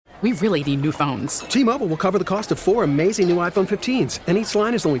We really need new phones. T-Mobile will cover the cost of 4 amazing new iPhone 15s, and each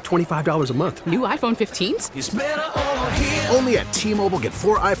line is only $25 a month. New iPhone 15s? It's better over here. Only at T-Mobile, get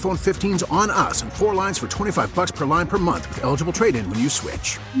 4 iPhone 15s on us and 4 lines for $25 per line per month with eligible trade-in when you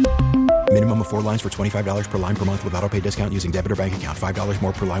switch. Minimum of 4 lines for $25 per line per month with autopay discount using debit or bank account. $5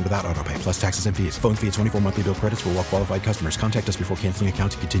 more per line without autopay, plus taxes and fees. Phone fee at 24 monthly bill credits for well-qualified customers. Contact us before canceling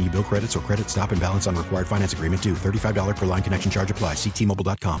account to continue bill credits or credit stop and balance on required finance agreement due. $35 per line connection charge applies. See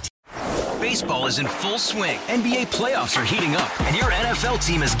T-Mobile.com. Baseball is in full swing. NBA playoffs are heating up, and your NFL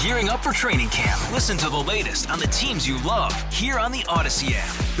team is gearing up for training camp. Listen to the latest on the teams you love here on the Odyssey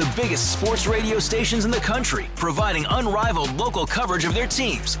app. The biggest sports radio stations in the country, providing unrivaled local coverage of their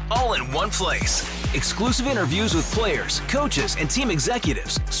teams, all in one place. Exclusive interviews with players, coaches, and team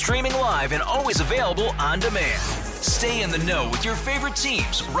executives, streaming live and always available on demand. Stay in the know with your favorite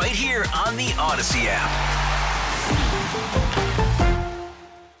teams right here on the Odyssey app.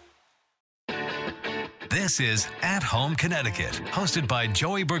 This is At Home Connecticut, hosted by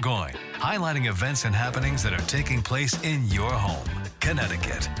Joey Burgoyne, highlighting events and happenings that are taking place in your home,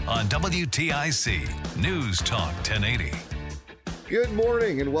 Connecticut, on WTIC News Talk 1080. Good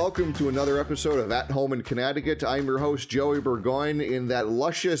morning and welcome to another episode of At Home in Connecticut. I'm your host, Joey Burgoyne. In that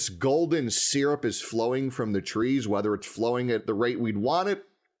luscious golden syrup is flowing from the trees, whether it's flowing at the rate we'd want it,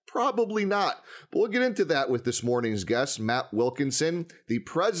 probably not. But we'll get into that with this morning's guest, Matt Wilkinson, the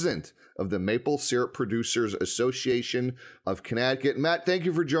president of the Maple Syrup Producers Association of Connecticut. Matt, thank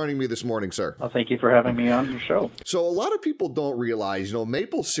you for joining me this morning, sir. Well, thank you for having me on your show. So a lot of people don't realize,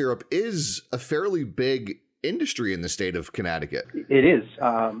 maple syrup is a fairly big industry in the state of Connecticut. It is.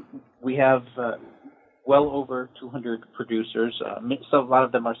 We have well over 200 producers. So a lot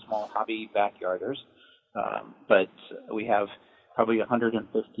of them are small hobby backyarders, but we have probably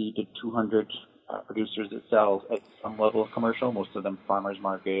 150 to 200 producers that sell at some level of commercial, most of them farmers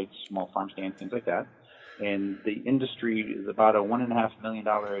markets, small farm stands, things like that. And the industry is about a $1.5 million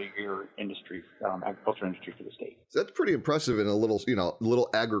a year industry, agriculture industry for the state. So that's pretty impressive in a little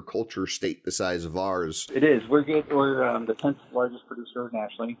agriculture state the size of ours. It is. We're good. We're the 10th largest producer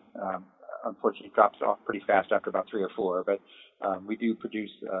nationally. Unfortunately, it drops off pretty fast after about 3 or 4, but we do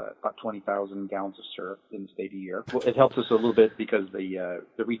produce about 20,000 gallons of syrup in the state a year. Well, it helps us a little bit because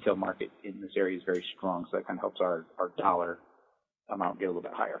the retail market in this area is very strong, so that kind of helps our dollar amount get a little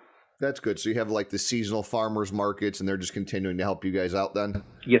bit higher. That's good. So you have like the seasonal farmers markets, and they're just continuing to help you guys out then?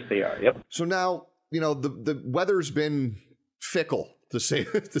 Yes, they are. Yep. So now, the weather's been fickle, to say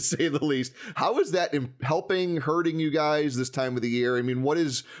the least. How is that hurting you guys this time of the year? I mean, what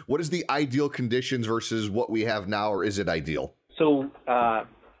is the ideal conditions versus what we have now, or is it ideal? So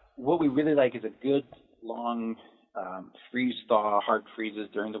what we really like is a good long freeze-thaw, hard freezes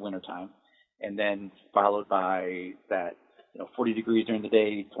during the wintertime, and then followed by that 40 degrees during the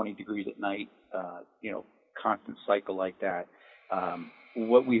day, 20 degrees at night, constant cycle like that.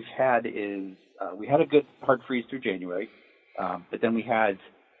 What we've had is we had a good hard freeze through January, but then we had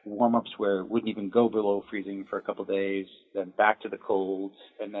warm-ups where it wouldn't even go below freezing for a couple of days, then back to the cold,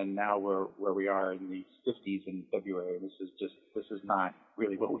 and then now we're where we are in the 50s in February. This is not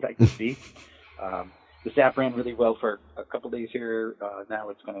really what we like to see. The sap ran really well for a couple of days here. Now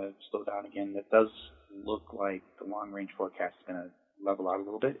it's going to slow down again. It does look like the long-range forecast is going to level out a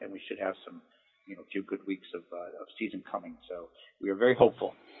little bit, and we should have some, few good weeks of season coming. So we are very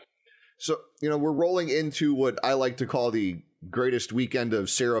hopeful. So, we're rolling into what I like to call the greatest weekend of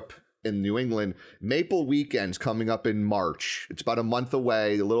syrup in New England. Maple Weekend's coming up in March. It's about a month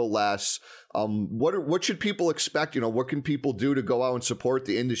away, a little less. What should people expect? What can people do to go out and support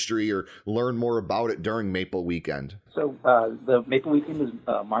the industry or learn more about it during Maple Weekend? So the Maple Weekend is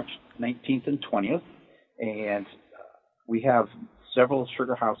March 19th and 20th, and we have several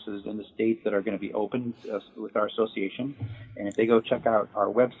sugar houses in the state that are going to be open with our association. And if they go check out our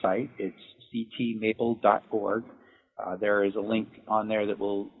website, it's ctmaple.org. There is a link on there that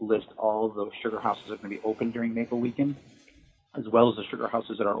will list all of those sugar houses that are going to be open during Maple Weekend, as well as the sugar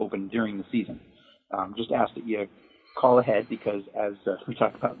houses that are open during the season. Just ask that you call ahead because as we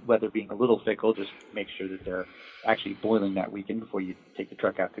talked about weather being a little fickle, just make sure that they're actually boiling that weekend before you take the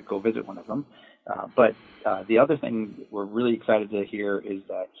truck out to go visit one of them. But the other thing we're really excited to hear is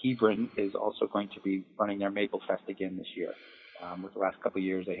that Hebron is also going to be running their Maple Fest again this year. With the last couple of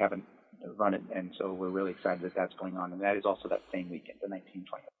years, they haven't run it, and so we're really excited that that's going on. And that is also that same weekend, the 19th,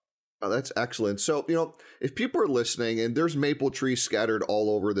 20th. Oh, that's excellent. So, if people are listening and there's maple trees scattered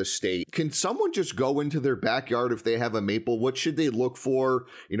all over the state, can someone just go into their backyard if they have a maple? What should they look for?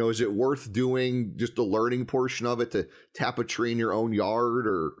 Is it worth doing just the learning portion of it to tap a tree in your own yard?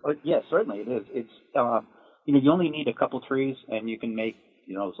 Or yes, certainly it is. It's you only need a couple trees and you can make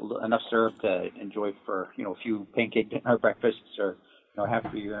enough syrup to enjoy for a few pancake dinner breakfasts or have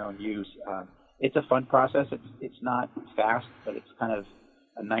for your own use. It's a fun process. It's not fast, but it's kind of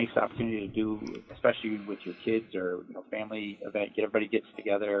a nice opportunity to do, especially with your kids or family event. Everybody gets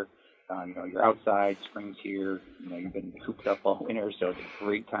together. You're outside. Spring's here. You've been cooped up all winter, so it's a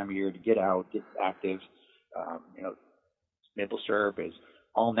great time of year to get out, get active. Maple syrup is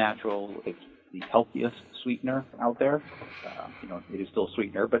all natural. It's the healthiest sweetener out there. It is still a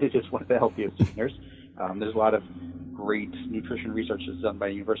sweetener, but it is one of the healthiest sweeteners. There's a lot of great nutrition research that's done by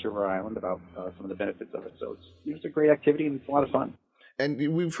the University of Rhode Island about some of the benefits of it. So it's a great activity and it's a lot of fun. And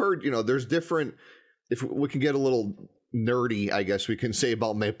we've heard, there's different, if we can get a little nerdy, I guess we can say,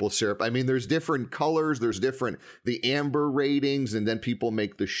 about maple syrup. I mean, there's different colors, there's the amber ratings, and then people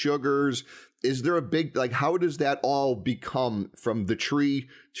make the sugars. Is there a big, how does that all become from the tree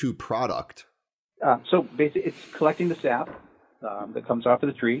to product? So basically, it's collecting the sap that comes off of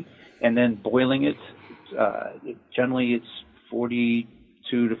the tree and then boiling it. Generally, it's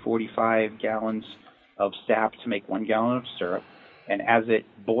 42 to 45 gallons of sap to make 1 gallon of syrup. And as it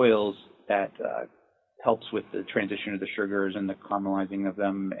boils, that helps with the transition of the sugars and the caramelizing of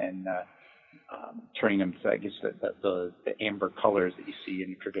them and turning them to, I guess, the amber colors that you see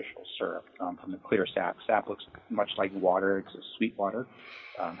in traditional syrup from the clear sap. Sap looks much like water. It's a sweet water.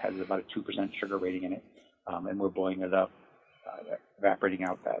 Has about a 2% sugar rating in it. And we're boiling it up, evaporating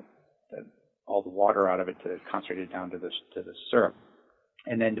out all the water out of it to concentrate it down to the syrup.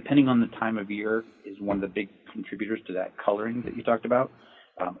 And then depending on the time of year is one of the big contributors to that coloring that you talked about.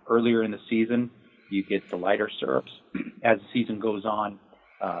 Earlier in the season, you get the lighter syrups. As the season goes on,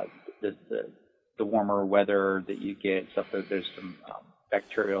 the warmer weather that you get, there's some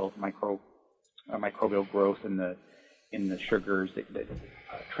bacterial microbial growth in the sugars that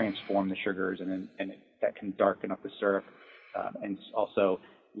transform the sugars, and that can darken up the syrup. And also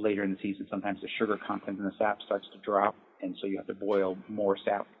later in the season, sometimes the sugar content in the sap starts to drop, and so you have to boil more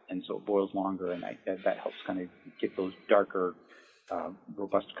sap, and so it boils longer, and that helps kind of get those darker,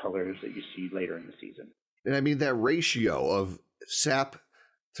 robust colors that you see later in the season. And I mean, that ratio of sap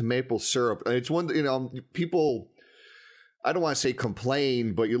to maple syrup, it's one, people, I don't want to say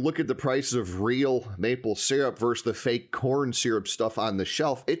complain, but you look at the prices of real maple syrup versus the fake corn syrup stuff on the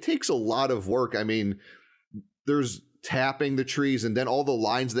shelf. It takes a lot of work. I mean, there's tapping the trees and then all the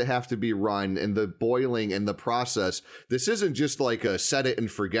lines that have to be run and the boiling and the process. This isn't just like a set it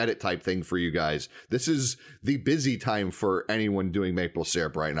and forget it type thing for you guys. This is the busy time for anyone doing maple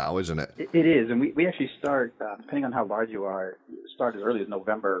syrup right now, isn't it? It is. And we actually start, depending on how large you are, start as early as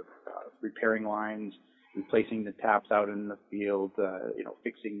November, repairing lines, replacing the taps out in the field,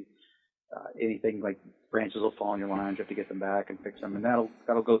 fixing anything like branches will fall on your lines. You have to get them back and fix them, and that'll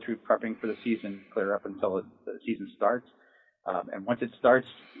go through prepping for the season, clear up until the season starts. And once it starts,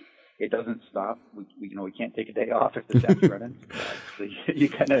 it doesn't stop. We can't take a day off if the tap's running. So you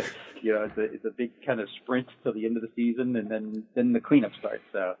kind of it's a big kind of sprint till the end of the season, and then the cleanup starts.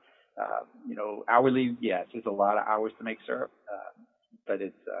 So hourly, yes, there's a lot of hours to make syrup. But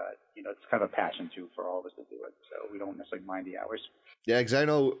it's it's kind of a passion too for all of us to do it. So we don't necessarily mind the hours. Yeah, because I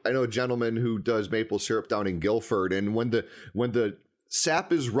know a gentleman who does maple syrup down in Guilford, and when the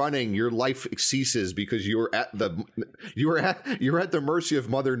sap is running, your life ceases because you're at the mercy of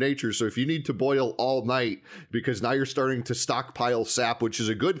Mother Nature. So if you need to boil all night because now you're starting to stockpile sap, which is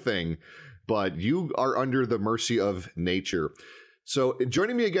a good thing, but you are under the mercy of nature. So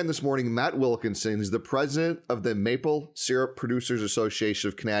joining me again this morning, Matt Wilkinson is the president of the Maple Syrup Producers Association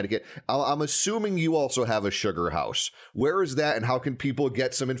of Connecticut. I'm assuming you also have a sugar house. Where is that, and how can people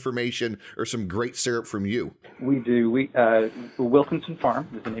get some information or some great syrup from you? We do. Wilkinson Farm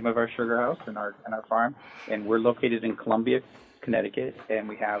is the name of our sugar house and our farm, and we're located in Columbia, Connecticut, and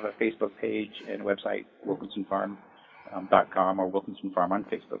we have a Facebook page and website, wilkinsonfarm.com or Wilkinson Farm on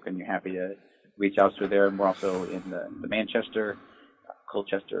Facebook, and you're happy to reach out to there. And we're also in the Manchester,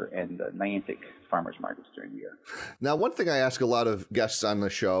 Colchester, and the Niantic farmers markets during the year. Now, one thing I ask a lot of guests on the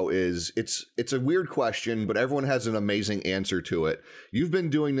show is, it's a weird question, but everyone has an amazing answer to it. You've been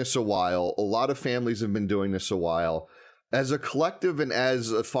doing this a while. A lot of families have been doing this a while. As a collective and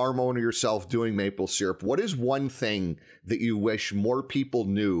as a farm owner yourself doing maple syrup, what is one thing that you wish more people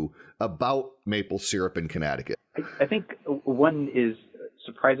knew about maple syrup in Connecticut? I think one is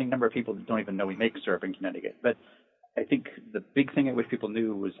surprising number of people that don't even know we make syrup in Connecticut. But I think the big thing I wish people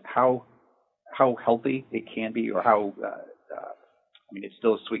knew was how healthy it can be, or how it's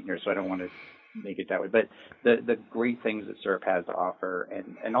still a sweetener, so I don't want to make it that way. But the great things that syrup has to offer,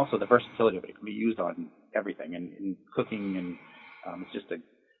 and also the versatility of it. It can be used on everything, and in cooking, and it's just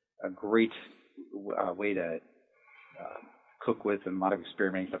a great way to cook with and a lot of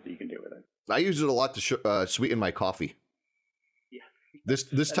experimenting stuff that you can do with it. I use it a lot to sweeten my coffee.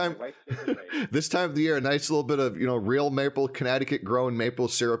 This time of the year, a nice little bit of real maple, Connecticut grown maple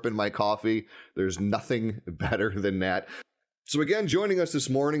syrup in my coffee. There's nothing better than that. So again, joining us this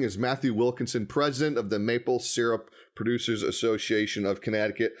morning is Matthew Wilkinson, president of the Maple Syrup Producers Association of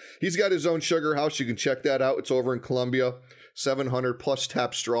Connecticut. He's got his own sugar house. You can check that out. It's over in Columbia, 700 plus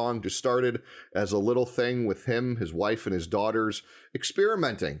tap strong. Just started as a little thing with him, his wife, and his daughters,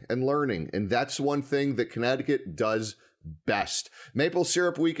 experimenting and learning. And that's one thing that Connecticut does best. Maple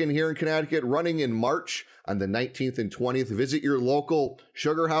Syrup Weekend here in Connecticut, running in March on the 19th and 20th. Visit your local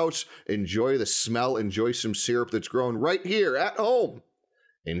sugar house. Enjoy the smell. Enjoy some syrup that's grown right here at home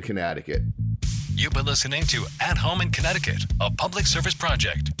in Connecticut. You've been listening to At Home in Connecticut, a public service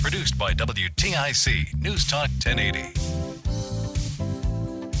project produced by WTIC News Talk 1080.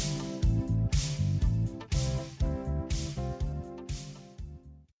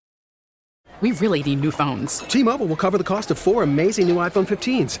 We really need new phones. T-Mobile will cover the cost of 4 amazing new iPhone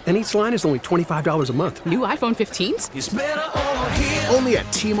 15s, and each line is only $25 a month. New iPhone 15s? It's better over here. Only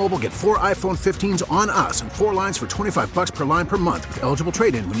at T-Mobile, get 4 iPhone 15s on us and 4 lines for $25 per line per month with eligible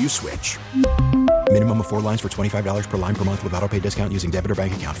trade-in when you switch. Minimum of 4 lines for $25 per line per month with autopay discount using debit or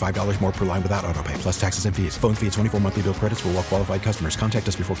bank account. $5 more per line without autopay, plus taxes and fees. Phone fee at 24 monthly bill credits for well-qualified customers. Contact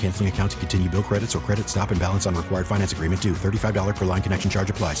us before canceling account to continue bill credits or credit stop and balance on required finance agreement due. $35 per line connection charge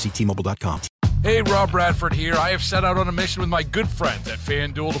applies. See T-Mobile.com. Hey, Rob Bradford here. I have set out on a mission with my good friends at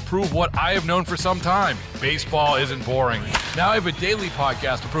FanDuel to prove what I have known for some time. Baseball isn't boring. Now I have a daily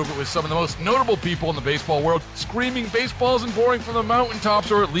podcast to prove it with some of the most notable people in the baseball world, screaming baseball isn't boring from the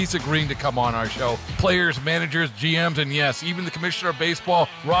mountaintops, or at least agreeing to come on our show. Players, managers, GMs, and yes, even the commissioner of baseball,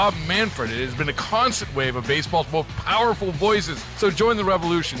 Rob Manfred. It has been a constant wave of baseball's most powerful voices. So join the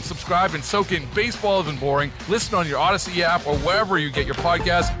revolution. Subscribe and soak in Baseball Isn't Boring. Listen on your Odyssey app or wherever you get your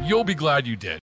podcasts. You'll be glad you did.